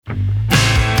Welcome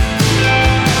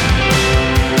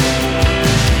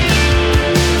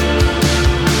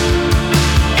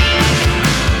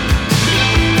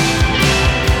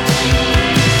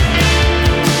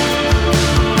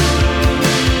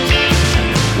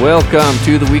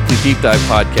to the Weekly Deep Dive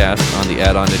Podcast on the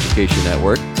Add-On Education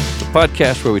Network, the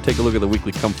podcast where we take a look at the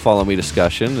weekly Come Follow Me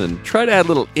discussion and try to add a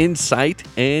little insight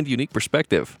and unique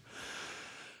perspective.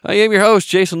 I am your host,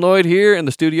 Jason Lloyd, here in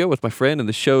the studio with my friend and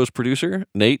the show's producer,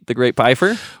 Nate the Great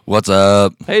Pfeiffer. What's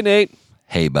up? Hey, Nate.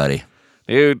 Hey, buddy.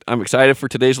 Dude, I'm excited for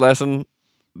today's lesson,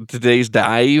 today's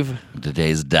dive.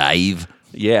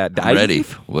 Yeah, dive. I'm ready.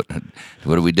 What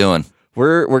are we doing?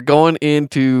 We're going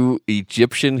into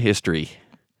Egyptian history.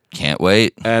 Can't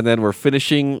wait. And then we're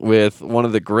finishing with one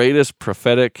of the greatest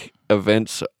prophetic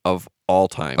events of all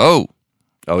time. Oh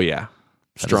yeah.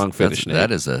 Strong finish, Nate.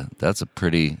 That's a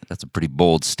pretty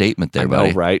bold statement there, I buddy.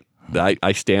 know, right?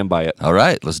 I stand by it. All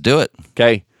right, let's do it.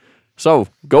 Okay. So,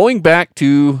 going back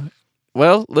to,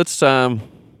 well, let's let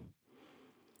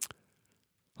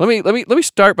me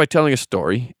start by telling a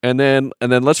story, and then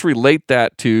let's relate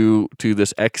that to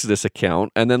this Exodus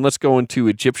account, and then let's go into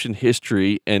Egyptian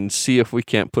history and see if we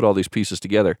can't put all these pieces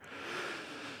together.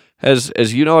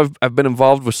 As you know, I've been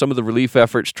involved with some of the relief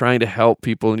efforts trying to help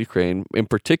people in Ukraine. In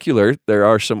particular, there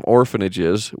are some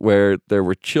orphanages where there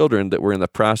were children that were in the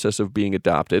process of being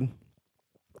adopted.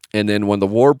 And then when the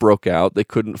war broke out, they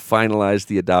couldn't finalize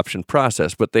the adoption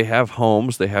process. But they have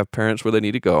homes, they have parents where they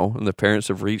need to go, and the parents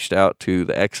have reached out to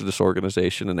the Exodus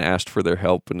organization and asked for their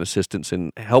help and assistance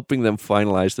in helping them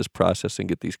finalize this process and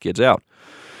get these kids out.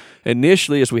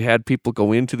 Initially, as we had people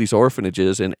go into these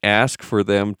orphanages and ask for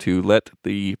them to let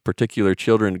the particular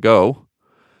children go,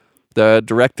 the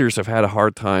directors have had a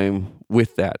hard time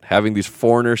with that, having these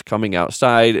foreigners coming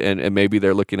outside, and maybe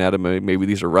they're looking at them, maybe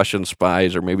these are Russian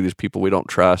spies, or maybe these people we don't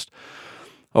trust,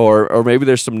 or maybe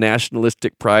there's some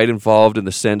nationalistic pride involved in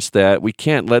the sense that we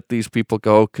can't let these people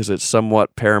go because it's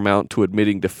somewhat paramount to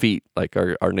admitting defeat, like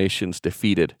our nation's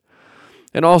defeated.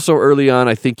 And also early on,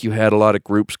 I think you had a lot of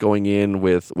groups going in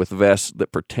with vests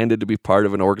that pretended to be part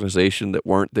of an organization that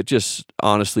weren't, that just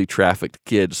honestly trafficked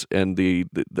kids, and the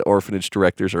orphanage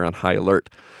directors are on high alert.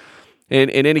 And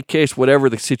in any case, whatever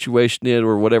the situation is,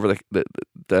 or whatever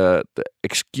the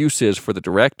excuse is for the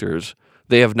directors,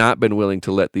 they have not been willing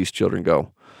to let these children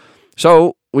go.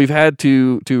 So we've had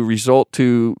to resort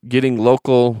to getting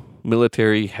local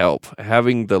military help,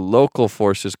 having the local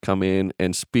forces come in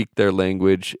and speak their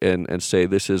language and say,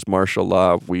 this is martial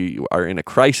law, we are in a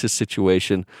crisis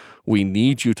situation, we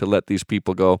need you to let these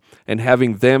people go, and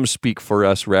having them speak for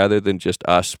us rather than just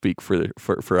us speak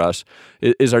for us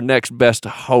is our next best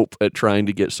hope at trying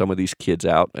to get some of these kids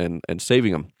out and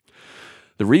saving them.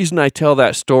 The reason I tell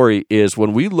that story is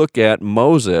when we look at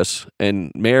Moses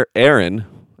and Aaron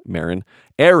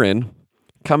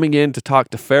coming in to talk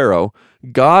to Pharaoh,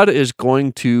 God is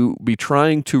going to be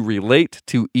trying to relate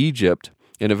to Egypt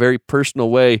in a very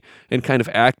personal way and kind of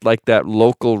act like that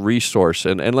local resource.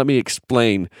 And let me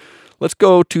explain. Let's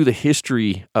go to the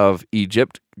history of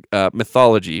Egypt,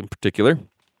 mythology in particular.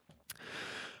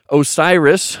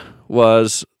 Osiris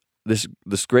was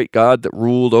this great god that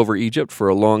ruled over Egypt for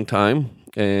a long time,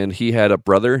 and he had a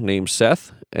brother named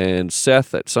Seth, and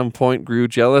Seth at some point grew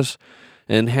jealous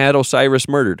and had Osiris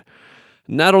murdered.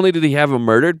 Not only did he have him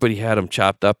murdered, but he had him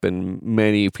chopped up in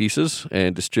many pieces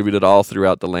and distributed all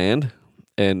throughout the land.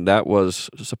 And that was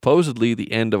supposedly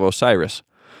the end of Osiris.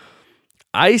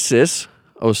 Isis,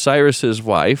 Osiris's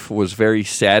wife, was very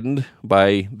saddened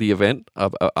by the event,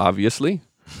 obviously.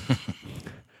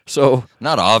 So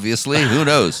not obviously. Who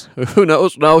knows? Who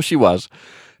knows? No, she was.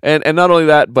 And not only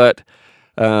that, but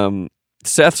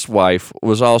Seth's wife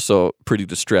was also pretty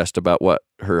distressed about what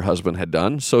her husband had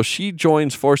done, so she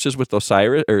joins forces with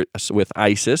with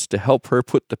Isis to help her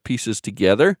put the pieces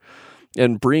together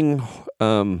and bring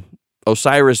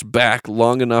Osiris back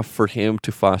long enough for him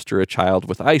to foster a child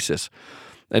with Isis.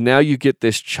 And now you get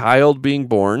this child being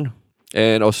born,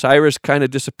 and Osiris kind of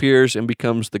disappears and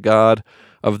becomes the god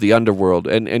of the underworld.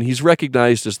 And he's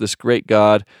recognized as this great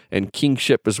god, and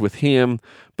kingship is with him.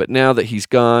 But now that he's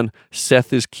gone,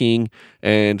 Seth is king,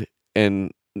 and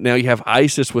now you have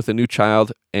Isis with a new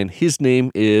child, and his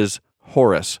name is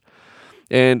Horus.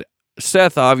 And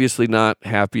Seth obviously not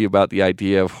happy about the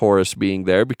idea of Horus being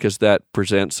there because that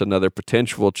presents another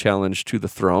potential challenge to the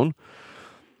throne.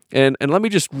 And let me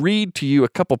just read to you a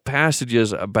couple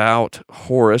passages about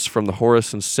Horus from the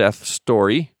Horus and Seth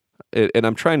story. And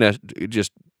I'm trying to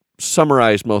just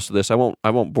summarize most of this. I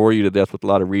won't bore you to death with a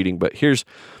lot of reading, but here's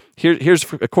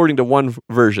according to one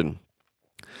version.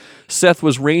 Seth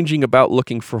was ranging about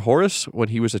looking for Horus when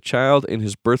he was a child in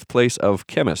his birthplace of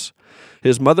Chemis.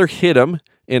 His mother hid him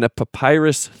in a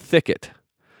papyrus thicket,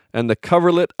 and the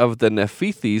coverlet of the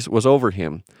Nephthys was over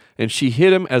him, and she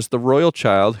hid him as the royal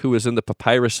child who was in the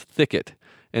papyrus thicket.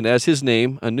 And as his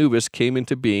name, Anubis, came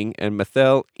into being, and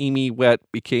Methel Emi Wet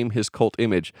became his cult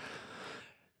image.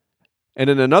 And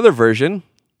in another version,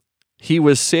 he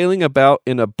was sailing about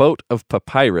in a boat of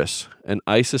papyrus, and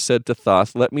Isis said to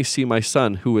Thoth, "Let me see my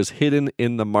son, who is hidden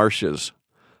in the marshes."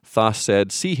 Thoth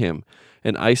said, "See him."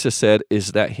 And Isis said,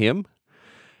 "Is that him?"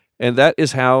 And that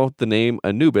is how the name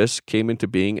Anubis came into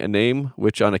being, a name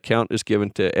which on account is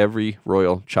given to every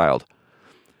royal child.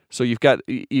 So you've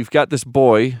got this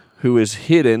boy who is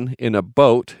hidden in a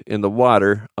boat in the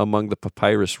water among the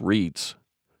papyrus reeds.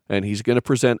 And he's going to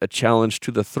present a challenge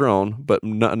to the throne, but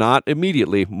not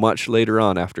immediately, much later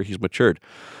on after he's matured.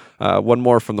 One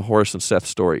more from the Horus and Seth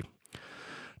story.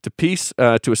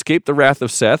 To escape the wrath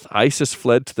of Seth, Isis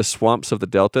fled to the swamps of the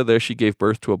delta. There she gave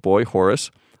birth to a boy, Horus.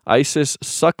 Isis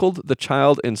suckled the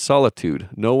child in solitude.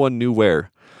 No one knew where.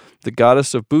 The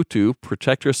goddess of Butu,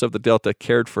 protectress of the delta,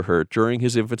 cared for her. During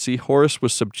his infancy, Horus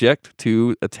was subject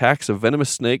to attacks of venomous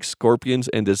snakes, scorpions,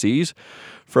 and disease,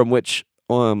 from which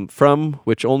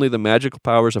only the magical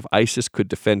powers of Isis could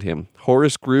defend him.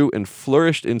 Horus grew and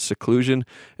flourished in seclusion,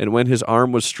 and when his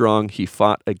arm was strong, he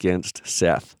fought against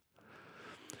Seth.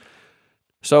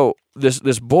 So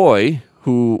this boy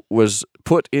who was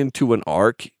put into an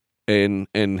ark and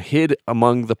hid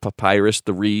among the papyrus,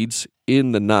 the reeds,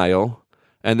 in the Nile,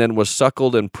 and then was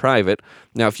suckled in private.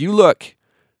 Now, if you look,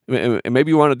 and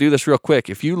maybe you want to do this real quick,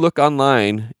 if you look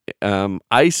online,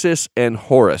 Isis and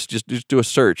Horus, just do a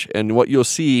search, and what you'll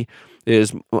see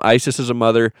is Isis as a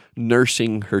mother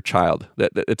nursing her child.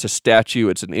 That it's a statue,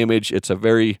 it's an image, it's a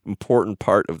very important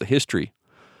part of the history.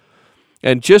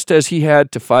 And just as he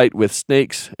had to fight with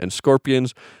snakes and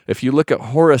scorpions, if you look at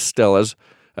Horus stelas,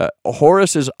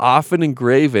 Horus is often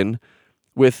engraven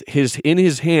with in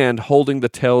his hand holding the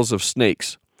tails of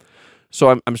snakes. So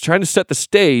I'm trying to set the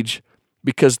stage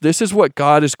because this is what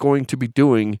God is going to be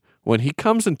doing when he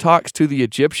comes and talks to the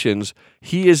Egyptians.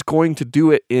 He is going to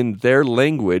do it in their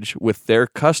language with their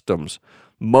customs.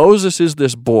 Moses is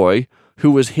this boy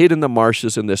who was hid in the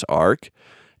marshes in this ark,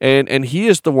 and he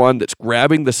is the one that's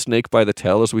grabbing the snake by the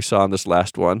tail, as we saw in this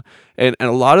last one. And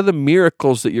a lot of the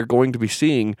miracles that you're going to be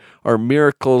seeing are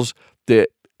miracles that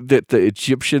the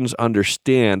Egyptians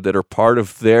understand, that are part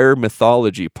of their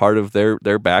mythology, part of their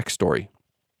backstory.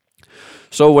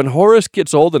 So when Horus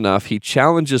gets old enough, he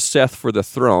challenges Seth for the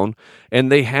throne,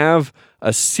 and they have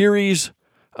a series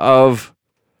of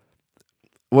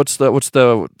what's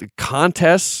the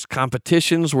contests,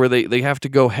 competitions where they have to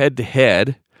go head to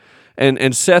head,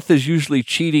 and Seth is usually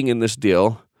cheating in this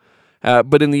deal,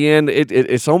 but in the end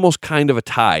it's almost kind of a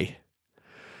tie,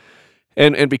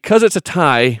 and because it's a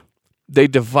tie, they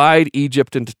divide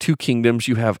Egypt into two kingdoms.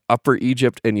 You have Upper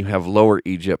Egypt and you have Lower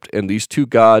Egypt, and these two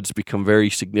gods become very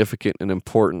significant and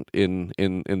important in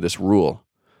this rule.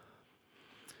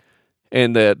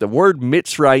 And the word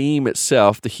Mitzrayim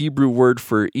itself, the Hebrew word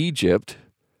for Egypt,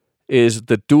 is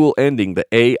the dual ending, the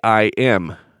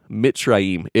A-I-M,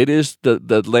 Mitzrayim. It is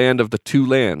the land of the two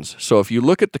lands. So if you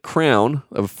look at the crown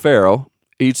of Pharaoh,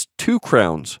 it's two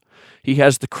crowns. He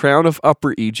has the crown of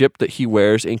Upper Egypt that he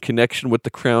wears in connection with the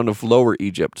crown of Lower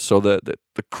Egypt. So the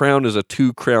crown is a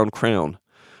two-crown crown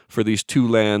for these two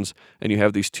lands, and you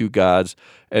have these two gods.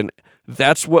 And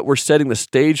that's what we're setting the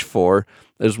stage for,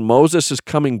 as Moses is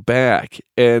coming back,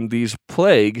 and these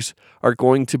plagues are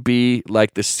going to be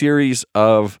like the series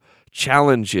of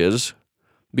challenges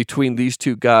between these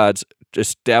two gods,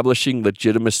 establishing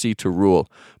legitimacy to rule.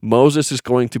 Moses is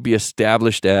going to be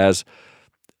established as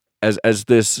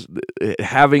this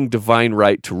having divine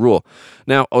right to rule.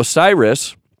 Now,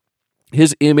 Osiris,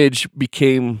 his image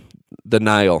became the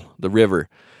Nile, the river.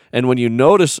 And when you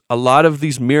notice, a lot of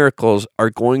these miracles are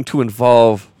going to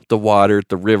involve the water,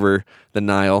 the river, the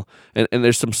Nile. And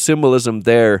there's some symbolism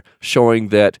there showing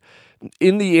that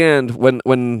in the end,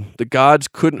 when the gods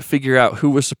couldn't figure out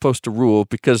who was supposed to rule,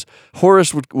 because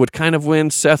Horus would kind of win,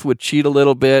 Seth would cheat a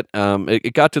little bit,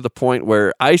 it got to the point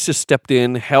where Isis stepped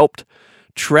in, helped,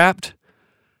 trapped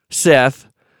Seth,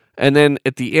 and then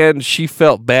at the end she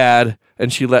felt bad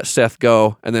and she let Seth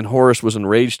go, and then Horus was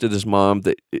enraged at his mom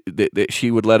that she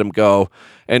would let him go,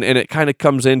 and it kind of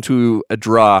comes into a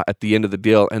draw at the end of the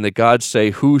deal, and the gods say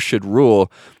who should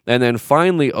rule, and then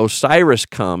finally Osiris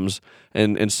comes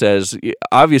and says,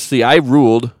 obviously I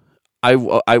ruled,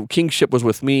 kingship was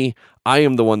with me, I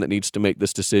am the one that needs to make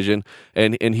this decision,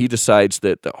 and he decides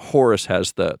that Horus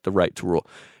has the right to rule.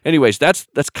 Anyways, that's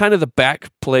kind of the back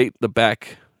plate, the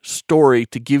back story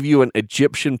to give you an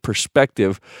Egyptian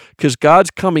perspective, because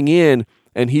God's coming in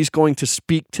and he's going to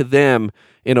speak to them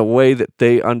in a way that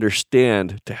they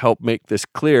understand, to help make this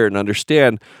clear and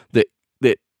understand that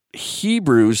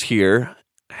Hebrews here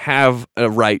have a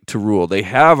right to rule. They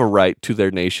have a right to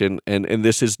their nation, and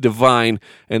this is divine,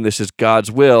 and this is God's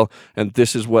will, and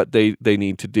this is what they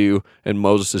need to do. And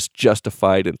Moses is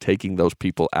justified in taking those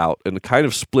people out and kind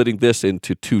of splitting this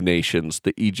into two nations,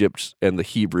 the Egypts and the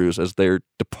Hebrews, as they're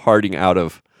departing out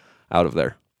of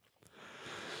there.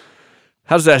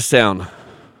 How does that sound?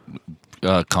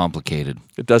 Complicated.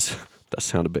 It does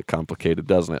sound a bit complicated,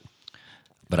 doesn't it?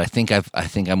 But I think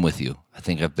I'm with you. I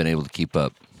think I've been able to keep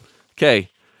up. Okay.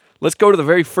 Let's go to the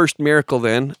very first miracle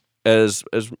then, as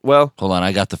well. Hold on,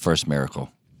 I got the first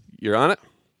miracle. You're on it?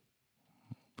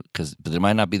 But it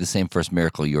might not be the same first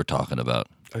miracle you're talking about.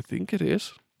 I think it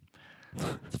is.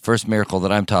 The first miracle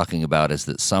that I'm talking about is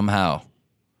that somehow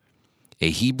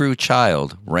a Hebrew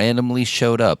child randomly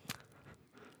showed up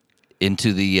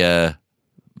into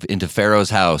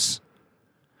Pharaoh's house,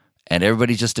 and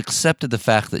everybody just accepted the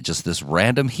fact that just this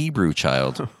random Hebrew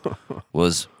child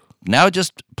was now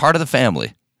just part of the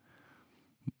family.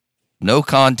 No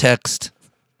context.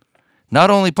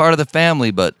 Not only part of the family,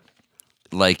 but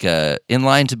like in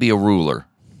line to be a ruler.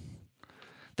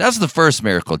 That's the first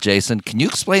miracle, Jason. Can you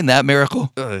explain that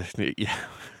miracle? Yeah,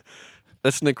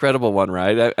 that's an incredible one,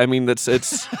 right? I mean, it's.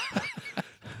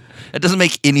 It doesn't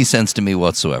make any sense to me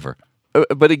whatsoever.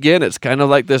 But again, it's kind of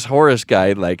like this Horus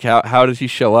guy. Like, how did he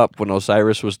show up when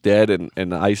Osiris was dead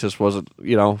and Isis wasn't?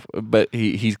 But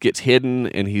he gets hidden,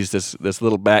 and he's this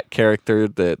little back character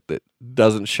that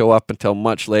doesn't show up until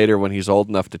much later when he's old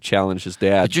enough to challenge his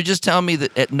dad. But you're just telling me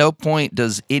that at no point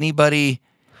does anybody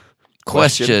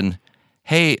question,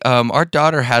 hey, our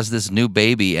daughter has this new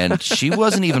baby, and she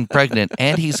wasn't even pregnant,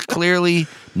 and he's clearly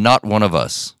not one of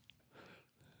us.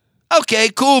 Okay,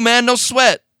 cool, man, no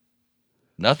sweat.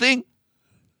 Nothing?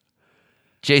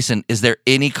 Jason, is there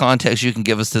any context you can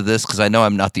give us to this? Because I know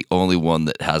I'm not the only one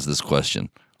that has this question.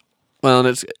 Well,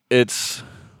 and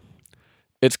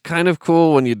it's kind of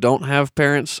cool when you don't have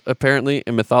parents, apparently,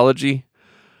 in mythology.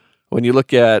 When you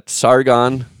look at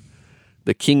Sargon,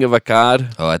 the king of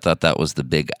Akkad. Oh, I thought that was the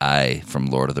big I from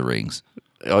Lord of the Rings.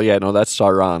 Oh, yeah, no, that's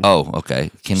Sauron. Oh, okay.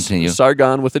 Continue.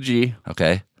 Sargon with a G.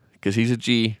 Okay. Because he's a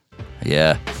G.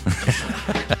 Yeah.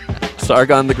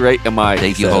 Sargon the Great am I.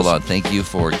 Thank you. Hold on. Thank you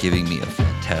for giving me a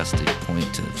fantastic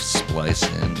point to splice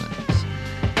in this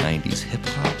 90s hip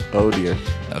hop. Oh, dear.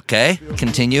 Okay.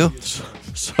 Continue.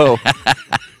 So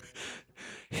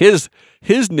his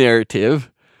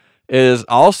narrative is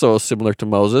also similar to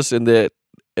Moses in that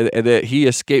he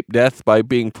escaped death by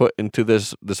being put into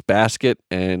this basket,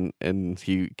 and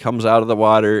he comes out of the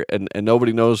water, and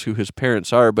nobody knows who his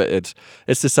parents are. But it's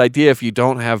this idea, if you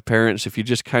don't have parents, if you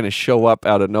just kind of show up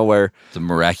out of nowhere, the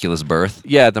miraculous birth.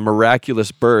 Yeah, the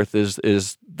miraculous birth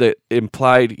is that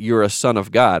implied you're a son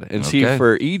of God. And see,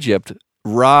 for Egypt,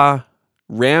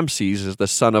 Ramses is the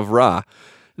son of Ra.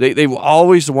 They've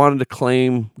always wanted to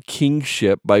claim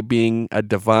kingship by being a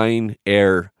divine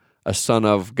heir, a son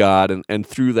of God, and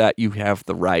through that you have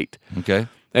the right. Okay.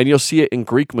 And you'll see it in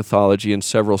Greek mythology in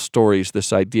several stories,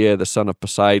 this idea the son of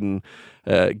Poseidon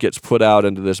gets put out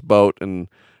into this boat and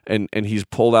he's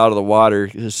pulled out of the water.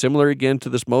 It's similar again to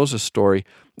this Moses story.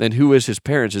 And who is his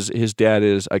parents? His dad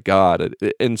is a god.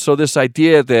 And so this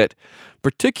idea that,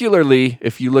 particularly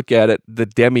if you look at it, the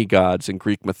demigods in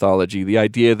Greek mythology, the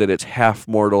idea that it's half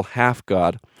mortal, half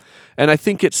God. And I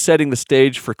think it's setting the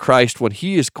stage for Christ when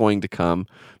he is going to come,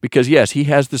 because yes, he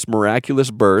has this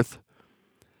miraculous birth,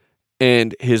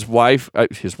 and his wife,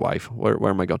 where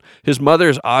am I going? His mother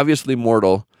is obviously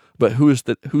mortal, but who's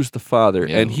the father?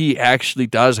 Yeah. And he actually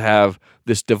does have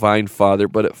this divine father,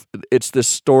 but it's this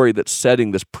story that's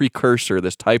setting this precursor,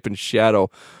 this type and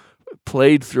shadow,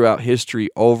 played throughout history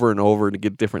over and over to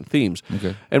get different themes.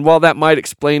 Okay. And while that might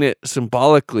explain it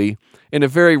symbolically, in a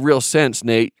very real sense,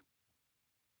 Nate,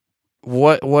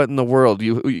 what in the world?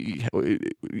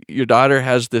 Your daughter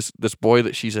has this boy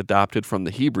that she's adopted from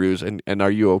the Hebrews, and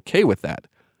are you okay with that?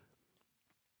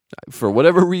 For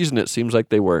whatever reason, it seems like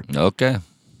they were. Okay.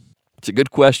 It's a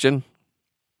good question.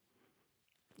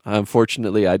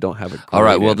 Unfortunately, I don't have a great All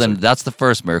right, well answer. then that's the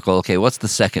first miracle. Okay, what's the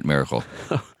second miracle?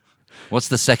 What's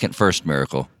the first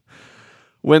miracle?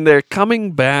 When they're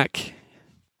coming back,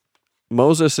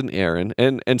 Moses and Aaron,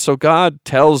 and so God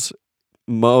tells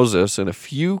Moses in a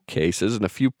few cases, in a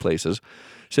few places,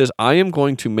 says, I am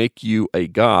going to make you a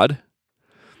god,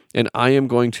 and I am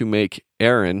going to make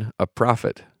Aaron a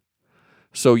prophet.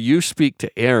 So you speak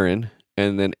to Aaron,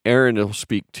 and then Aaron will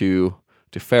speak to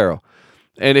Pharaoh.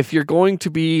 And if you're going to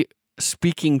be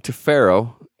speaking to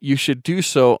Pharaoh, you should do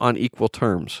so on equal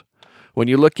terms. When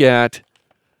you look at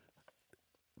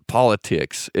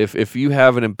politics, if you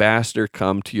have an ambassador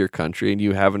come to your country and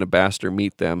you have an ambassador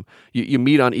meet them, you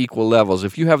meet on equal levels.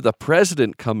 If you have the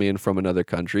president come in from another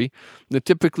country, then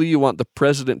typically you want the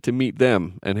president to meet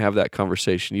them and have that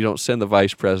conversation. You don't send the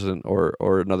vice president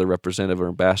or another representative or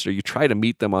ambassador. You try to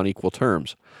meet them on equal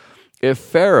terms. If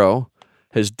Pharaoh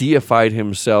has deified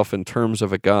himself in terms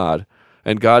of a god,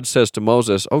 and God says to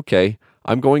Moses, okay,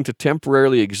 I'm going to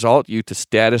temporarily exalt you to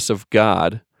status of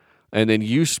God, and then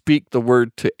you speak the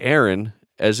word to Aaron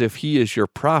as if he is your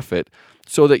prophet,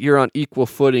 so that you're on equal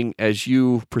footing as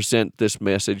you present this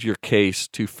message, your case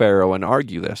to Pharaoh, and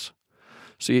argue this.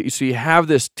 So you have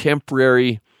this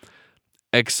temporary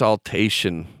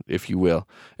exaltation, if you will.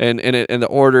 And the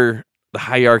order, the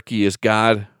hierarchy is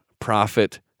God,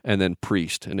 prophet, and then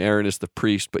priest. And Aaron is the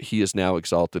priest, but he is now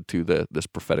exalted to this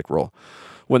prophetic role.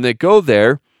 When they go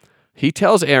there, he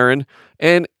tells Aaron,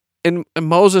 and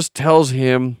Moses tells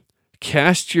him,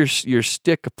 cast your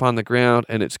stick upon the ground,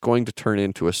 and it's going to turn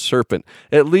into a serpent.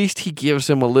 At least he gives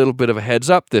him a little bit of a heads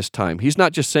up this time. He's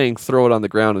not just saying throw it on the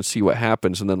ground and see what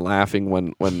happens and then laughing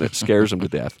when it scares him to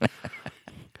death.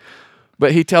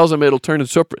 But he tells him it'll turn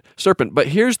into serpent. But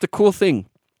here's the cool thing.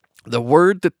 The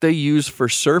word that they use for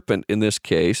serpent in this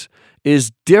case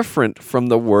is different from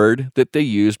the word that they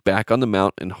used back on the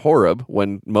mount in Horeb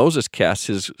when Moses cast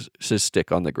his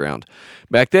stick on the ground.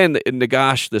 Back then, in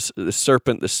Nagash, the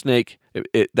serpent, the snake,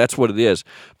 that's what it is.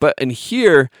 But in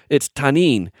here, it's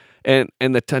tanin. And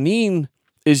the tanin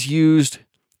is used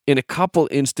in a couple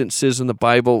instances in the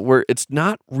Bible where it's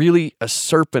not really a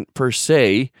serpent per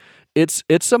se.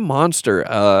 It's a monster,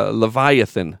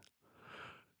 Leviathan.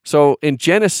 So in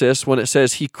Genesis, when it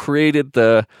says he created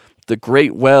the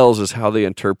great wells, is how they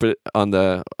interpret it on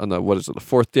the the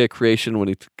fourth day of creation, when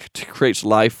he creates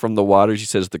life from the waters, he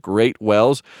says the great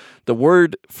wells. The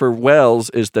word for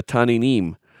wells is the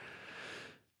taninim.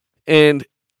 And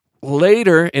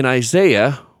later in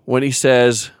Isaiah, when he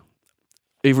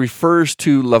refers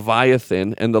to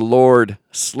Leviathan and the Lord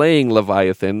slaying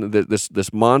Leviathan,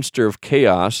 this monster of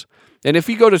chaos. And if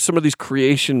you go to some of these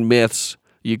creation myths,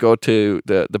 you go to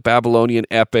the Babylonian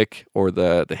epic or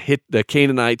the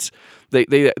Canaanites,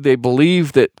 they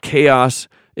believe that chaos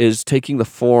is taking the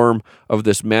form of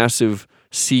this massive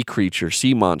sea creature,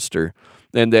 sea monster,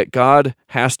 and that God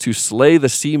has to slay the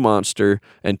sea monster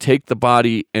and take the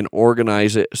body and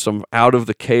organize it so out of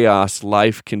the chaos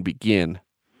life can begin.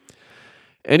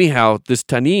 Anyhow, this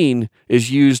tanin is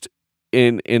used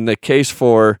in the case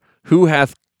for who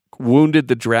hath wounded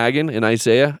the dragon in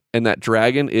Isaiah, and that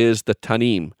dragon is the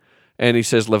tanim. And he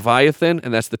says Leviathan,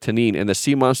 and that's the tanin, and the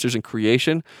sea monsters in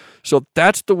creation. So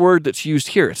that's the word that's used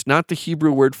here. It's not the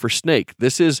Hebrew word for snake.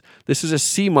 This is a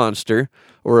sea monster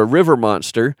or a river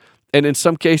monster. And in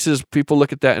some cases, people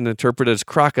look at that and interpret it as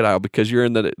crocodile because you're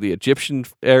in the Egyptian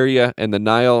area, and the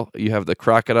Nile, you have the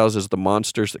crocodiles as the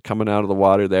monsters that coming out of the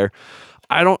water there.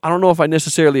 I don't know if I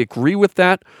necessarily agree with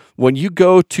that. When you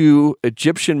go to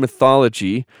Egyptian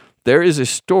mythology, there is a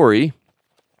story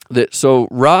that, so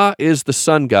Ra is the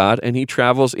sun god, and he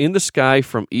travels in the sky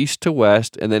from east to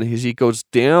west, and then as he goes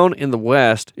down in the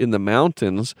west in the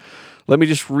mountains, let me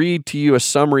just read to you a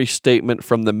summary statement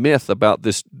from the myth about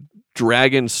this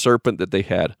dragon serpent that they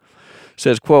had. It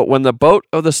says, quote, when the boat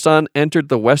of the sun entered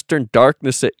the western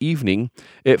darkness at evening,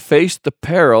 it faced the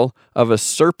peril of a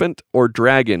serpent or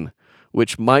dragon,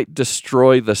 which might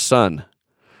destroy the sun.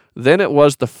 Then it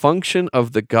was the function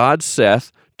of the god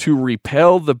Seth to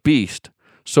repel the beast,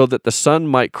 so that the sun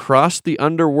might cross the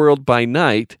underworld by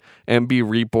night and be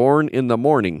reborn in the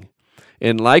morning.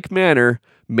 In like manner,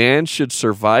 man should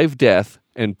survive death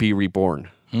and be reborn.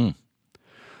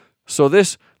 So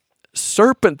this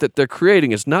serpent that they're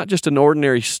creating is not just an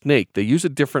ordinary snake. They use a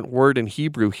different word in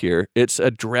Hebrew here. It's a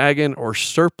dragon or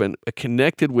serpent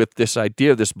connected with this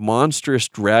idea of this monstrous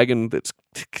dragon that's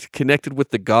connected with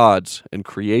the gods and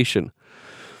creation.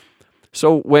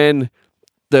 So when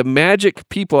the magic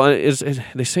people,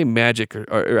 they say magic,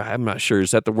 or I'm not sure,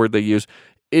 is that the word they use?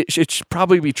 It should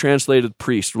probably be translated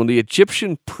priest. When the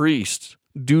Egyptian priests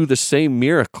do the same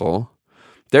miracle,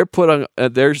 they're put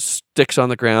on their sticks on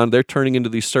the ground, they're turning into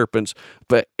these serpents,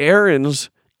 but Aaron's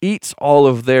eats all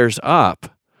of theirs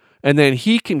up, and then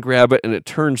he can grab it and it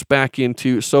turns back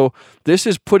into, so this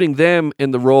is putting them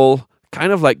in the role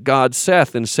kind of like God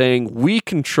Seth and saying, we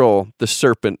control the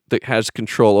serpent that has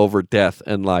control over death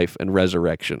and life and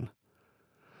resurrection.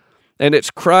 And it's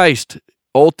Christ,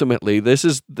 ultimately.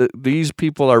 These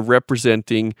people are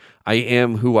representing, I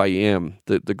am who I am,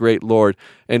 the great Lord.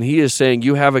 And he is saying,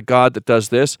 you have a God that does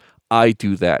this, I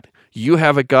do that. You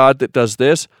have a God that does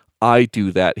this, I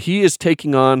do that. He is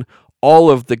taking on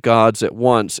all of the gods at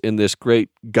once in this great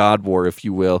God war, if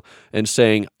you will, and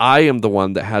saying, I am the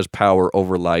one that has power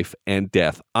over life and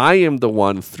death. I am the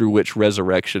one through which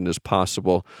resurrection is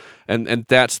possible. And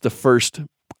that's the first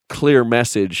clear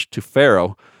message to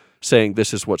Pharaoh, saying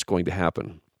this is what's going to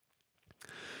happen.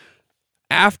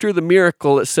 After the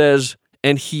miracle, it says,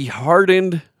 and he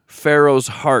hardened Pharaoh's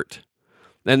heart.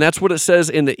 And that's what it says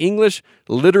in the English.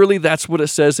 Literally, that's what it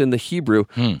says in the Hebrew.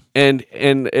 And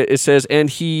it says, and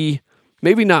he,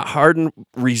 maybe not hardened,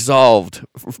 resolved,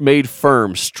 made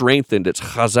firm, strengthened. It's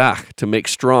chazak, to make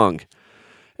strong.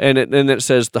 And then it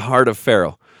says the heart of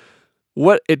Pharaoh.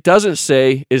 What it doesn't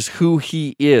say is who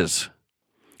he is.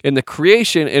 In the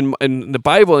creation, in the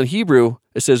Bible in Hebrew,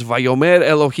 it says, Vayomer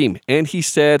Elohim, and he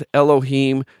said,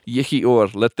 Elohim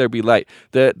Yehior, let there be light.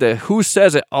 The who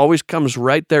says it always comes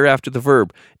right there after the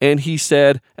verb. And he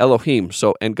said, Elohim.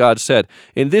 So, and God said.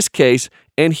 In this case,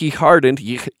 and he hardened,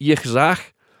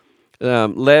 Yichzach,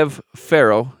 Lev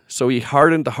Pharaoh. So he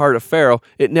hardened the heart of Pharaoh.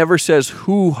 It never says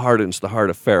who hardens the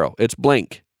heart of Pharaoh. It's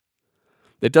blank.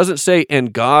 It doesn't say,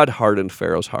 and God hardened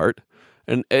Pharaoh's heart.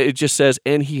 And it just says,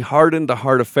 and he hardened the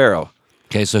heart of Pharaoh.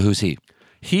 Okay, so who's he?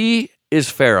 He is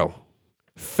Pharaoh.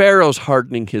 Pharaoh's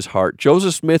hardening his heart.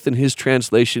 Joseph Smith in his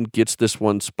translation gets this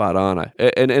one spot on.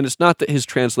 And it's not that his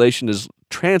translation is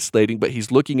translating, but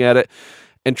he's looking at it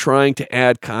and trying to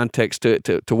add context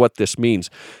to what this means.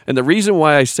 And the reason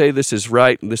why I say this is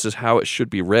right, and this is how it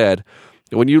should be read,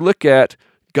 when you look at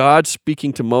God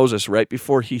speaking to Moses right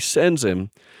before he sends him,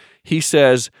 he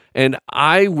says, and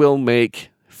I will make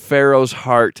Pharaoh's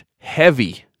heart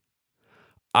heavy.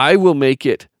 I will make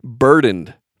it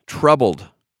burdened, troubled.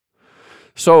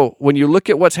 So when you look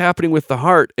at what's happening with the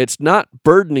heart, it's not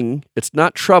burdening, it's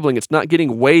not troubling, it's not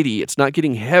getting weighty, it's not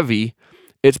getting heavy,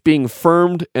 it's being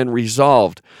firmed and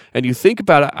resolved. And you think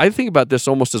about it, I think about this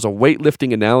almost as a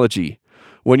weightlifting analogy.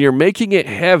 When you're making it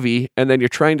heavy and then you're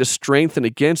trying to strengthen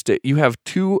against it, you have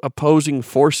two opposing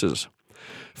forces.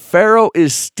 Pharaoh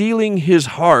is steeling his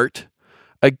heart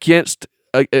against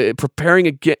preparing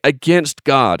against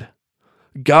God.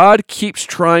 God keeps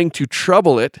trying to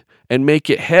trouble it and make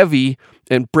it heavy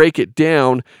and break it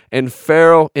down, and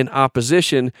Pharaoh, in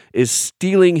opposition, is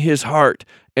steeling his heart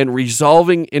and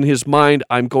resolving in his mind,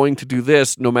 I'm going to do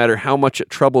this no matter how much it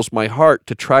troubles my heart,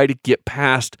 to try to get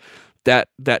past that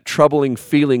troubling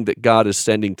feeling that God is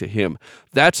sending to him.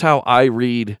 That's how I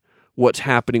read what's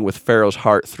happening with Pharaoh's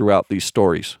heart throughout these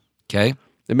stories. Okay.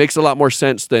 It makes a lot more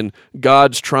sense than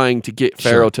God's trying to get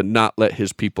Pharaoh to not let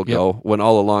his people go, when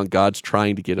all along God's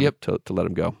trying to get him to let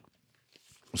him go.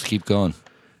 Let's keep going.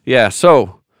 Yeah,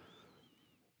 so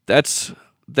that's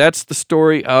the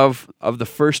story of the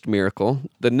first miracle.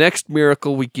 The next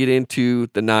miracle, we get into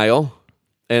the Nile,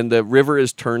 and the river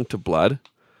is turned to blood.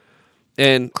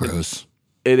 And gross.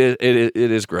 It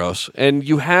is gross. And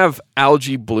you have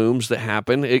algae blooms that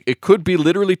happen. It could be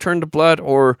literally turned to blood,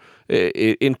 or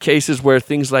in cases where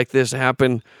things like this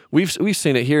happen, we've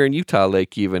seen it here in Utah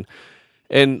Lake even.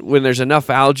 And when there's enough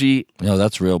algae... No,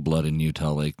 that's real blood in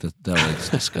Utah Lake. That lake's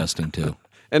disgusting too.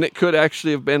 And it could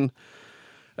actually have been...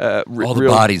 all the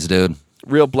bodies, dude.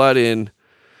 Real blood in...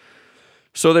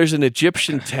 So there's an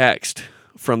Egyptian text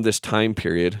from this time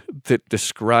period that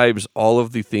describes all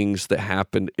of the things that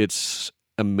happened. It's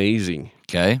amazing.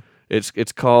 Okay.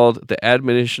 It's called the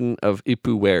Admonition of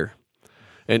Ipuwer.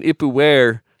 And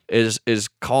Ipuwer is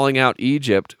calling out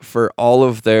Egypt for all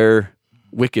of their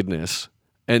wickedness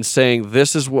and saying,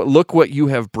 this is look what you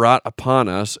have brought upon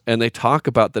us. And they talk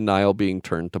about the Nile being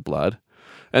turned to blood.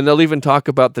 And they'll even talk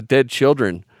about the dead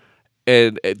children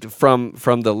and from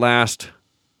the last,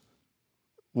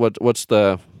 what's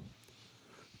the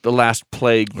last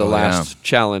plague, the last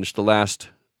challenge, the last,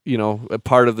 a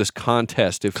part of this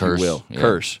contest, if you will,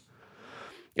 curse.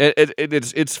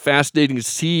 It's fascinating to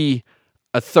see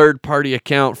a third-party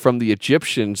account from the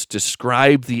Egyptians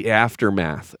describe the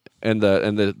aftermath and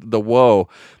the woe.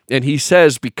 And he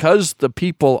says, because the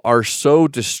people are so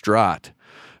distraught,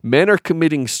 men are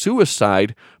committing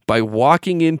suicide by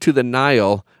walking into the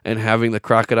Nile and having the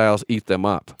crocodiles eat them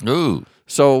up. Ooh.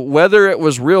 So whether it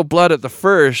was real blood at the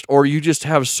first, or you just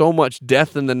have so much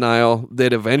death in the Nile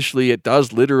that eventually it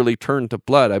does literally turn to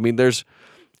blood. I mean,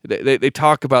 they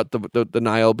talk about the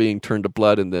Nile being turned to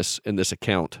blood in this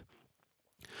account.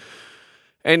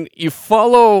 And you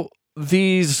follow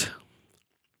these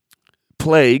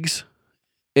plagues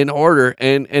in order,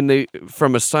 and they,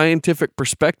 from a scientific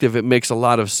perspective, it makes a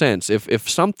lot of sense. If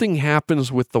something happens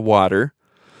with the water,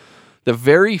 the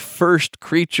very first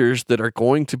creatures that are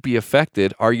going to be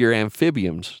affected are your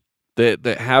amphibians that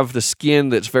have the skin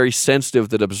that's very sensitive,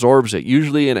 that absorbs it.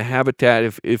 Usually in a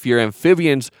habitat, if your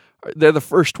amphibians they're the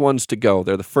first ones to go.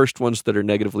 They're the first ones that are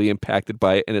negatively impacted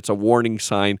by it, and it's a warning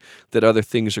sign that other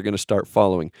things are going to start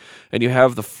following. And you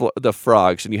have the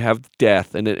frogs, and you have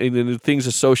death, and the things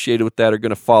associated with that are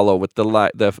going to follow with the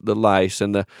lice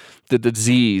and the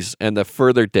disease and the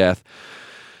further death.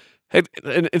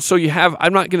 And so you have,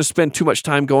 I'm not going to spend too much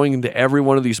time going into every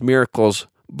one of these miracles,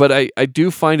 but I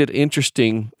do find it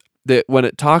interesting that when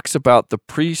it talks about the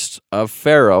priests of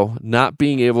Pharaoh not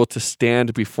being able to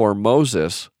stand before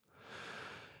Moses,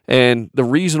 and the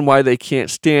reason why they can't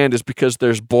stand is because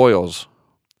there's boils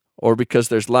or because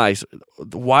there's lice.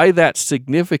 Why that's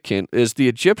significant is the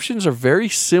Egyptians are very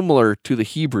similar to the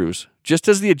Hebrews. Just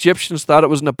as the Egyptians thought it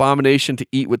was an abomination to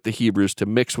eat with the Hebrews, to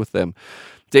mix with them,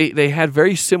 they had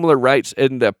very similar rites,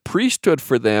 and the priesthood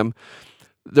for them,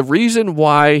 the reason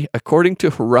why, according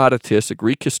to Herodotus, a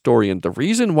Greek historian, the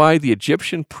reason why the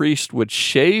Egyptian priest would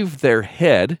shave their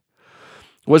head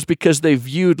was because they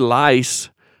viewed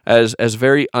lice as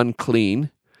very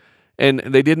unclean, and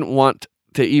they didn't want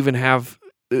to even have,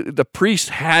 the priests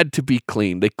had to be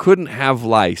clean. They couldn't have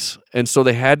lice, and so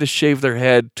they had to shave their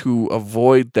head to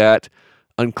avoid that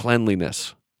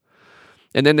uncleanliness.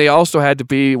 And then they also had to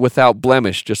be without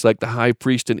blemish, just like the high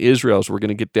priest in Israel, as we're going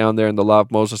to get down there in the law of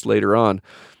Moses later on.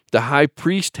 The high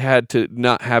priest had to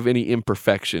not have any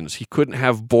imperfections. He couldn't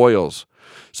have boils.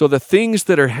 So the things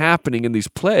that are happening in these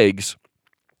plagues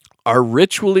are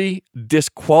ritually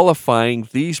disqualifying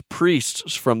these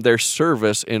priests from their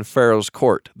service in Pharaoh's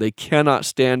court. They cannot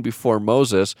stand before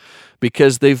Moses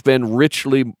because they've been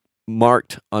ritually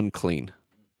marked unclean.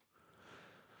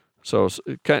 So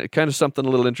kind of something a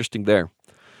little interesting there.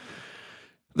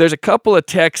 There's a couple of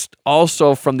texts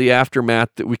also from the aftermath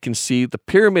that we can see. The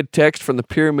pyramid text from the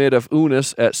Pyramid of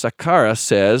Unas at Saqqara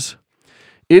says,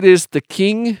 "It is the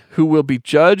king who will be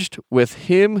judged with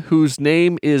him whose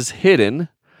name is hidden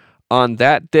on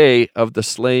that day of the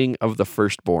slaying of the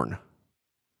firstborn."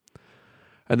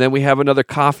 And then we have another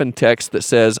coffin text that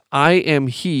says, "I am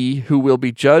he who will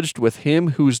be judged with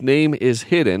him whose name is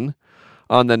hidden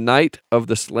on the night of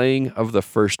the slaying of the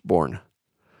firstborn."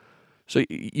 So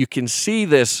you can see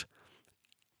this,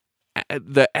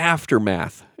 the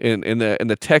aftermath in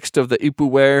the text of the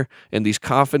Ipuwer and these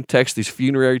coffin texts, these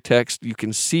funerary texts. You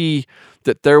can see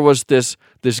that there was this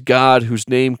God whose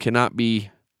name cannot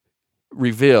be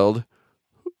revealed,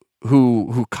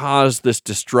 who caused this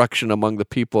destruction among the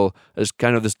people as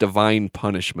kind of this divine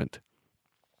punishment.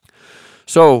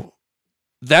 So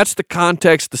that's the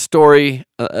context, the story,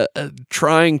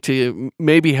 trying to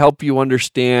maybe help you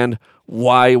understand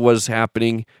why it was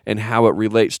happening and how it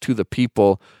relates to the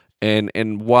people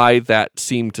and why that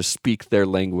seemed to speak their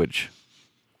language.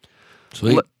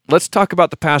 Sweet. Let's talk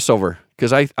about the Passover,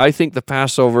 because I think the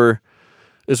Passover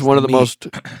is one of the most...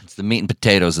 It's the meat and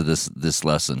potatoes of this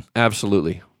lesson.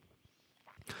 Absolutely.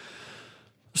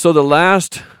 So the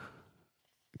last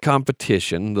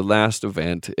competition, the last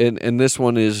event, and this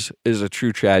one is a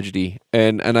true tragedy,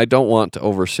 and I don't want to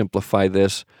oversimplify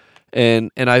this,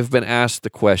 and I've been asked the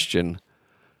question,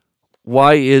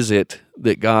 why is it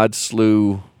that God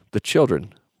slew the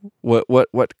children? What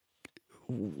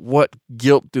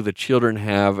guilt do the children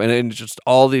have? And just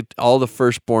all the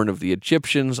firstborn of the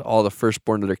Egyptians, all the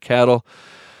firstborn of their cattle.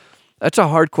 That's a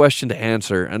hard question to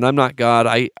answer, and I'm not God.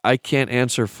 I can't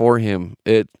answer for him.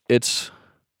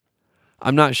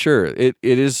 I'm not sure. It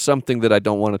is something that I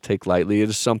don't want to take lightly. It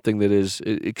is something that is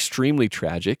extremely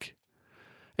tragic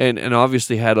and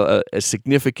obviously had a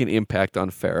significant impact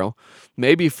on Pharaoh.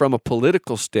 Maybe from a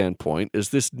political standpoint, as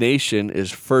this nation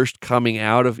is first coming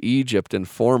out of Egypt and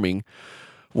forming,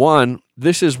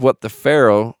 this is what the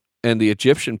Pharaoh and the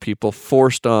Egyptian people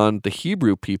forced on the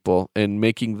Hebrew people and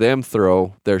making them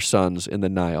throw their sons in the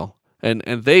Nile. And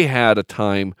they had a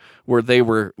time where they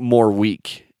were more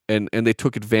weak. And they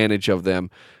took advantage of them.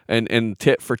 And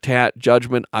tit for tat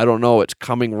judgment, I don't know, it's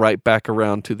coming right back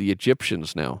around to the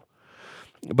Egyptians now.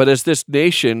 But as this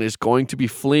nation is going to be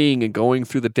fleeing and going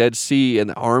through the Dead Sea, and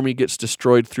the army gets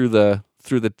destroyed through the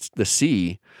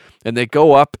sea, and they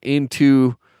go up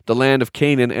into the land of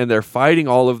Canaan, and they're fighting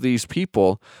all of these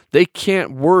people, they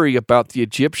can't worry about the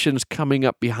Egyptians coming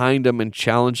up behind them and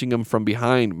challenging them from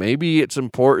behind. Maybe it's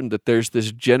important that there's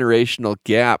this generational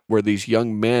gap where these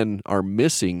young men are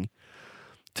missing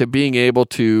to being able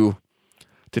to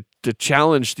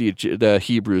challenge the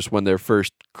Hebrews when they're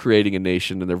first creating a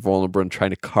nation and they're vulnerable and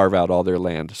trying to carve out all their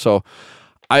land. So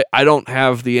I don't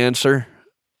have the answer,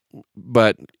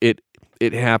 but it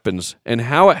happens. And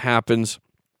how it happens,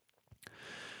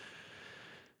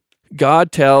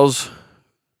 God tells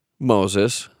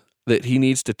Moses that he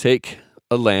needs to take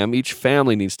a lamb. Each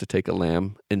family needs to take a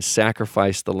lamb and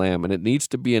sacrifice the lamb. And it needs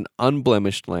to be an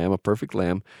unblemished lamb, a perfect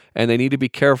lamb. And they need to be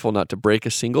careful not to break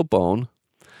a single bone.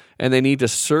 And they need to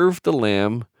serve the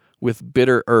lamb with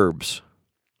bitter herbs.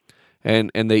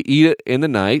 And they eat it in the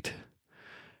night.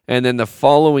 And then the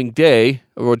following day,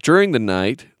 or during the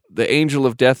night, the angel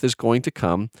of death is going to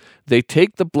come. They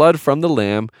take the blood from the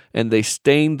lamb and they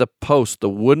stain the post, the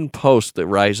wooden post that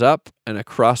rise up and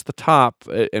across the top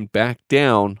and back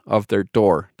down of their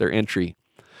door, their entry.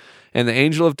 And the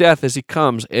angel of death, as he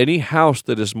comes, any house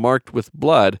that is marked with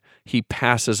blood, he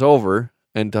passes over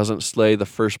and doesn't slay the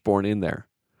firstborn in there.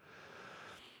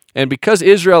 And because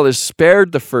Israel is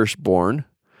spared the firstborn,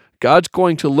 God's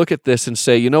going to look at this and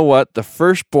say, you know what? The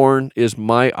firstborn is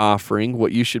my offering,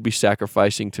 what you should be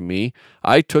sacrificing to me.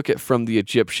 I took it from the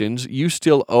Egyptians. You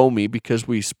still owe me because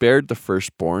we spared the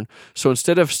firstborn. So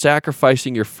instead of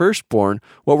sacrificing your firstborn,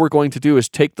 what we're going to do is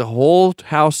take the whole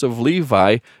house of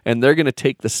Levi, and they're going to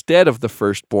take the stead of the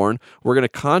firstborn. We're going to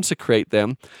consecrate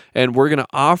them, and we're going to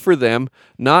offer them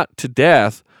not to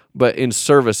death, but in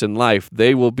service in life.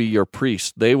 They will be your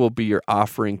priests. They will be your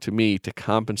offering to me to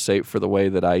compensate for the way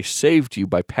that I saved you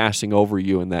by passing over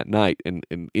you in that night. And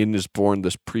in is born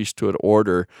this priesthood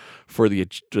order for the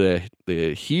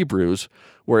Hebrews,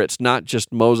 where it's not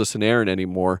just Moses and Aaron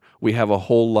anymore. We have a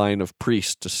whole line of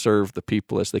priests to serve the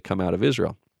people as they come out of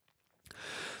Israel.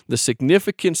 The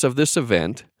significance of this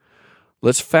event,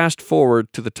 let's fast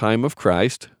forward to the time of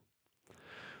Christ,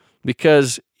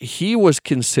 because he was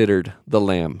considered the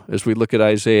lamb. As we look at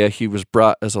Isaiah, he was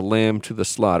brought as a lamb to the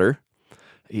slaughter.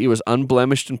 He was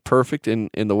unblemished and perfect in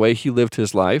the way he lived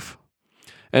his life.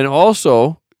 And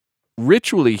also,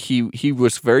 ritually, he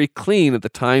was very clean at the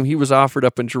time he was offered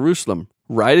up in Jerusalem.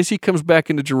 Right as he comes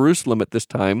back into Jerusalem at this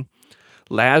time,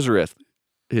 Lazarus,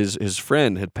 his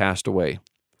friend, had passed away.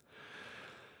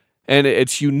 And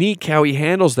it's unique how he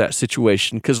handles that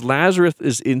situation, because Lazarus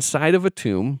is inside of a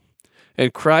tomb,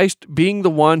 and Christ, being the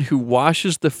one who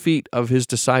washes the feet of his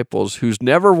disciples, who's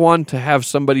never one to have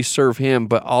somebody serve him,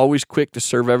 but always quick to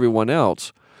serve everyone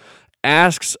else,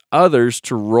 asks others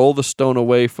to roll the stone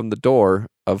away from the door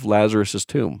of Lazarus'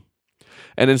 tomb.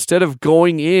 And instead of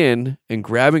going in and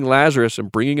grabbing Lazarus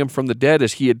and bringing him from the dead,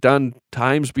 as he had done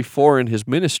times before in his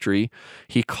ministry,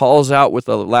 he calls out with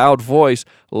a loud voice,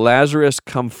 "Lazarus,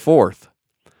 come forth."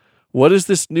 What is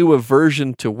this new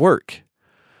aversion to work?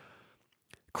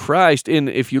 Christ,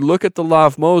 if you look at the law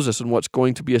of Moses and what's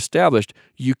going to be established,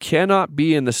 you cannot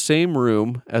be in the same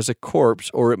room as a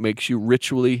corpse or it makes you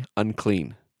ritually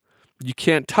unclean. You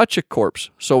can't touch a corpse.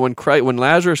 So when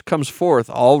Lazarus comes forth,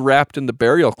 all wrapped in the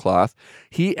burial cloth,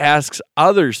 he asks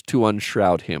others to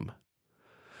unshroud him.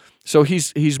 So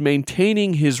he's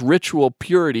maintaining his ritual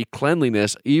purity,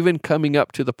 cleanliness, even coming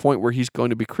up to the point where he's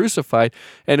going to be crucified.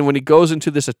 And when he goes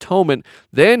into this atonement,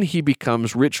 then he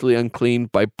becomes ritually unclean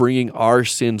by bringing our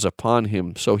sins upon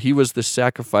him. So he was the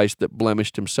sacrifice that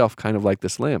blemished himself, kind of like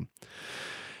this lamb.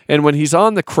 And when he's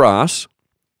on the cross,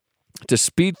 to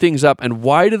speed things up, and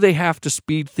why do they have to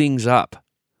speed things up?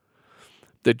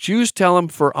 The Jews tell him,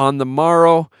 for on the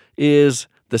morrow is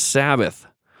the Sabbath.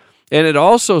 And it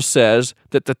also says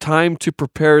that the time to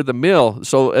prepare the meal,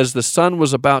 so as the sun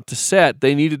was about to set,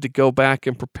 they needed to go back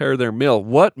and prepare their meal.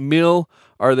 What meal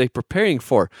are they preparing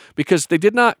for? Because they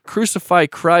did not crucify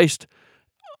Christ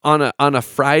on a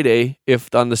Friday,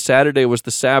 if on the Saturday was the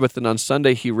Sabbath and on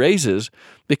Sunday he raises,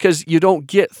 because you don't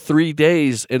get 3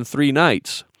 days and 3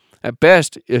 nights. At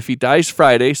best, if he dies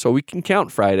Friday, so we can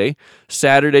count Friday,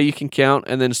 Saturday you can count,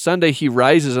 and then Sunday he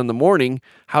rises in the morning,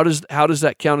 how does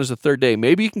that count as a third day?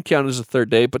 Maybe you can count as a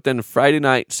third day, but then Friday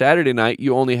night, Saturday night,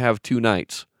 you only have 2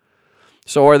 nights.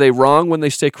 So are they wrong when they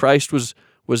say Christ was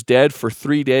dead for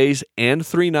 3 days and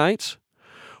 3 nights?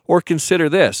 Or consider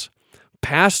this,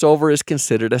 Passover is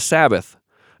considered a Sabbath.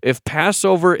 If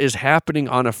Passover is happening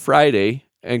on a Friday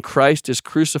and Christ is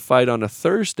crucified on a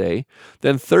Thursday,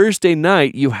 then Thursday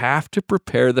night you have to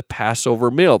prepare the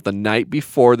Passover meal the night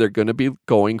before they're going to be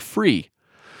going free.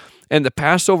 And the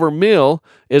Passover meal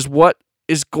is what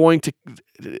is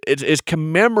is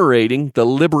commemorating the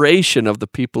liberation of the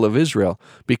people of Israel.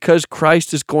 Because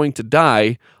Christ is going to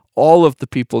die, all of the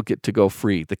people get to go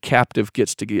free. The captive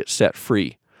gets to get set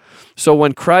free. So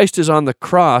when Christ is on the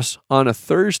cross on a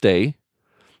Thursday,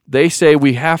 they say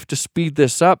we have to speed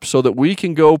this up so that we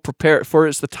can go prepare, for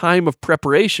it's the time of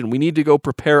preparation. We need to go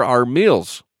prepare our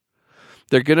meals.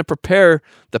 They're going to prepare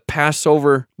the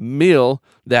Passover meal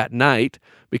that night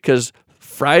because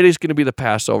Friday's going to be the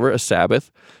Passover, a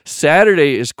Sabbath.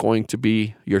 Saturday is going to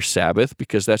be your Sabbath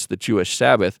because that's the Jewish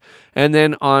Sabbath. And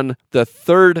then on the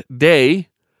third day,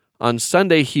 on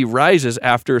Sunday, he rises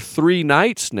after 3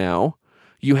 nights now.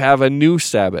 you have a new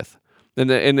Sabbath.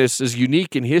 And this is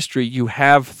unique in history. You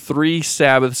have 3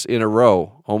 Sabbaths in a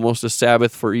row, almost a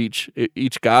Sabbath for each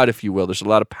god, if you will. There's a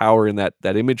lot of power in that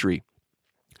imagery.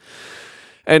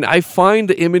 And I find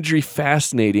the imagery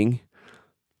fascinating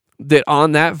that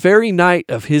on that very night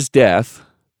of his death,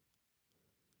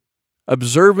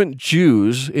 observant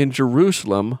Jews in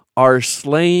Jerusalem are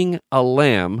slaying a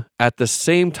lamb at the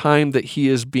same time that he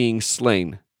is being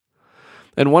slain.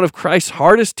 And one of Christ's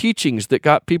hardest teachings that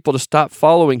got people to stop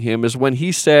following him is when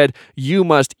he said, "You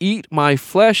must eat my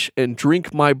flesh and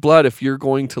drink my blood if you're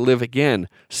going to live again,"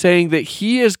 saying that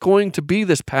he is going to be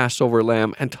this Passover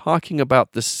lamb and talking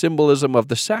about the symbolism of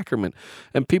the sacrament.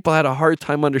 And people had a hard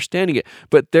time understanding it.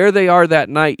 But there they are that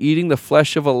night eating the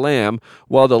flesh of a lamb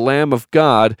while the Lamb of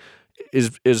God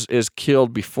is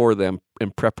killed before them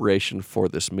in preparation for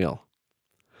this meal.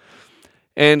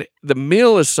 And the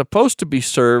meal is supposed to be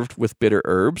served with bitter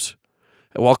herbs.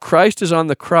 And while Christ is on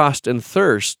the cross and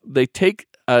thirst, they take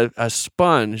a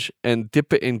sponge and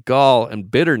dip it in gall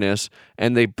and bitterness,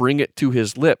 and they bring it to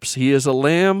his lips. He is a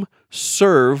lamb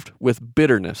served with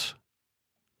bitterness.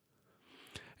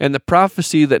 And the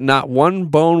prophecy that not one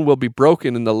bone will be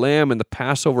broken in the lamb in the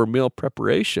Passover meal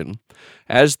preparation,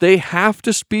 as they have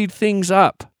to speed things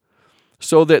up,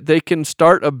 so that they can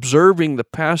start observing the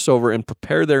Passover and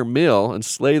prepare their meal and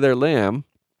slay their lamb,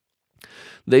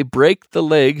 they break the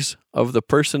legs of the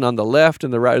person on the left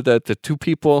and the right, the 2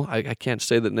 people, I can't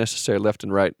say that necessarily left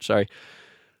and right, sorry.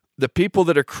 The people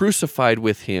that are crucified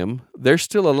with him, they're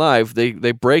still alive.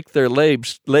 They break their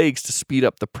legs to speed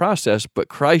up the process, but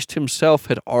Christ himself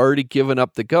had already given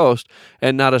up the ghost,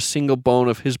 and not a single bone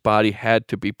of his body had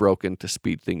to be broken to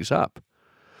speed things up.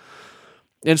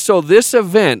 And so this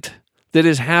event that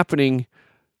is happening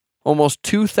almost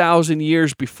 2,000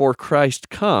 years before Christ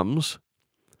comes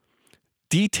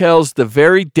details the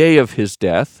very day of his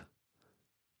death,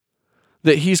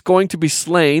 that he's going to be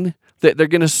slain, that they're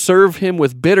going to serve him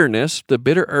with bitterness, the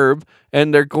bitter herb,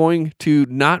 and they're going to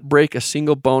not break a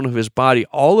single bone of his body.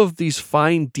 All of these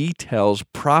fine details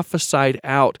prophesied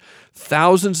out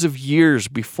thousands of years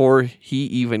before he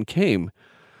even came.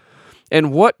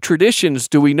 And what traditions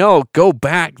do we know go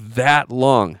back that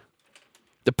long?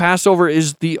 The Passover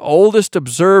is the oldest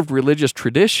observed religious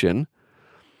tradition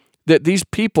that these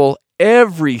people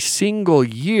every single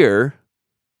year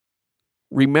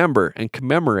remember and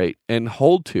commemorate and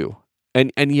hold to.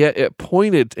 And yet it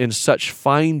pointed in such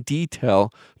fine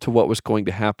detail to what was going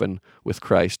to happen with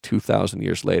Christ 2,000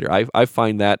 years later. I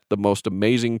find that the most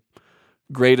amazing,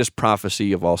 greatest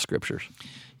prophecy of all scriptures.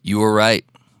 You were right.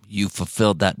 You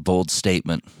fulfilled that bold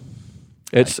statement.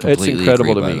 It's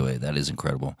incredible to me. By the way, that is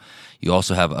incredible. You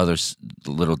also have other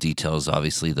little details.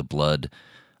 Obviously, the blood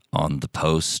on the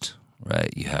post,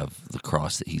 right? You have the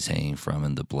cross that he's hanging from,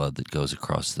 and the blood that goes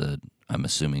across I'm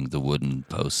assuming the wooden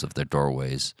posts of their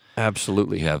doorways.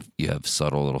 Absolutely. You have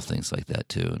subtle little things like that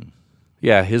too. And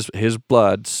yeah, his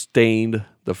blood stained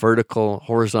the vertical,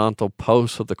 horizontal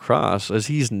posts of the cross as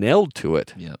he's nailed to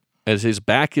it. Yep. As his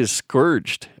back is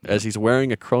scourged, as he's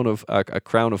wearing a crown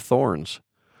of thorns.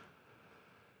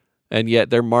 And yet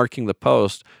they're marking the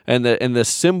post. And the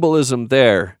symbolism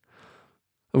there,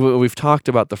 we've talked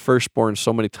about the firstborn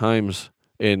so many times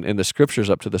in the scriptures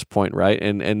up to this point, right?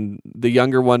 And the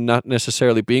younger one not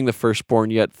necessarily being the firstborn,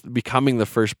 yet becoming the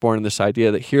firstborn, and this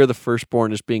idea that here the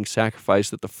firstborn is being sacrificed,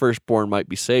 that the firstborn might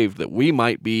be saved, that we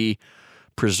might be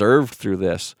preserved through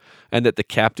this, and that the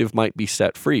captive might be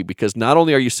set free. Because not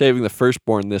only are you saving the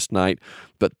firstborn this night,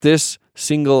 but this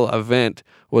single event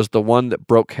was the one that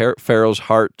broke Pharaoh's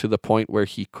heart to the point where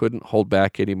he couldn't hold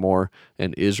back anymore,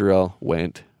 and Israel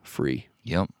went free.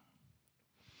 Yep.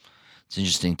 It's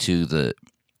interesting too, the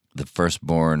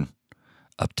firstborn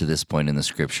up to this point in the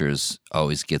scriptures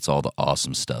always gets all the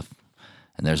awesome stuff.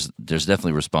 And there's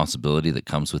definitely responsibility that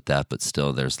comes with that, but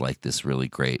still there's like this really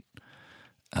great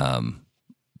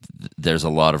there's a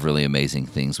lot of really amazing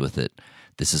things with it.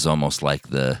 This is almost like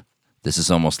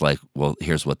well,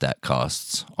 here's what that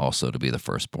costs also to be the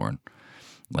firstborn.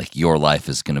 Like your life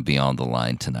is going to be on the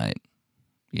line tonight.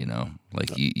 You know,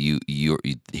 like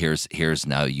here's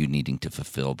now you needing to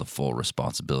fulfill the full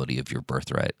responsibility of your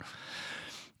birthright,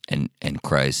 and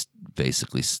Christ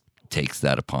basically takes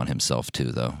that upon himself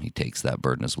too. Though he takes that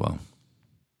burden as well.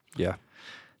 Yeah,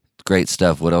 great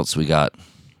stuff. What else we got?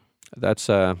 That's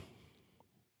all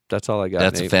I got.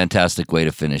 That's Nate. a fantastic way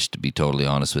to finish. To be totally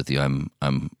honest with you, I'm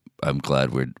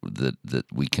glad that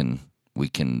we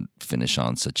can finish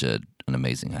on such an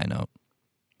amazing high note.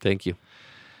 Thank you.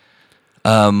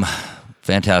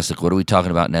 Fantastic. What are we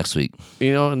talking about next week?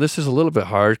 And this is a little bit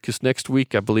hard because next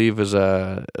week, I believe, is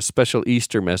a special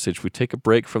Easter message. We take a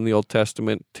break from the Old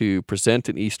Testament to present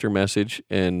an Easter message,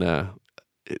 and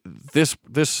it's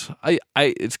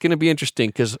going to be interesting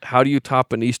because how do you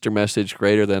top an Easter message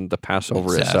greater than the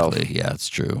Passover itself? Exactly. Yeah, it's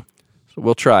true. So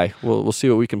we'll try. We'll see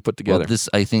what we can put together. Well,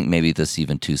 I think maybe this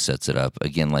even too sets it up.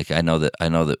 Again, like I know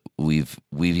that we've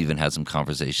even had some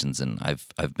conversations, and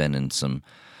I've been in some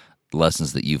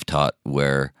lessons that you've taught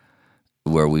where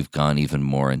we've gone even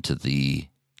more into the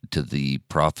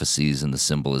prophecies and the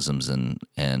symbolisms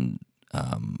and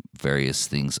various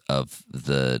things of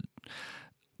the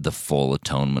full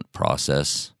atonement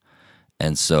process.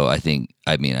 And so I think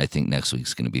next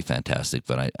week's going to be fantastic,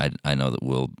 but I know that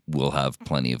we'll have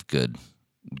plenty of good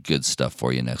stuff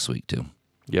for you next week too.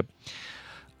 Yep.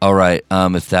 All right.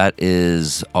 If that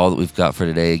is all that we've got for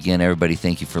today, again, everybody,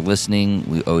 thank you for listening.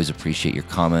 We always appreciate your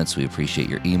comments. We appreciate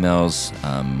your emails.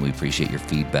 We appreciate your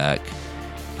feedback.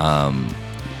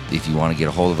 If you want to get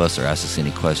a hold of us or ask us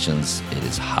any questions, it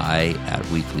is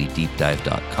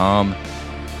hi@weeklydeepdive.com.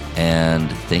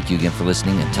 And thank you again for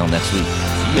listening. Until next week.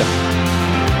 See ya.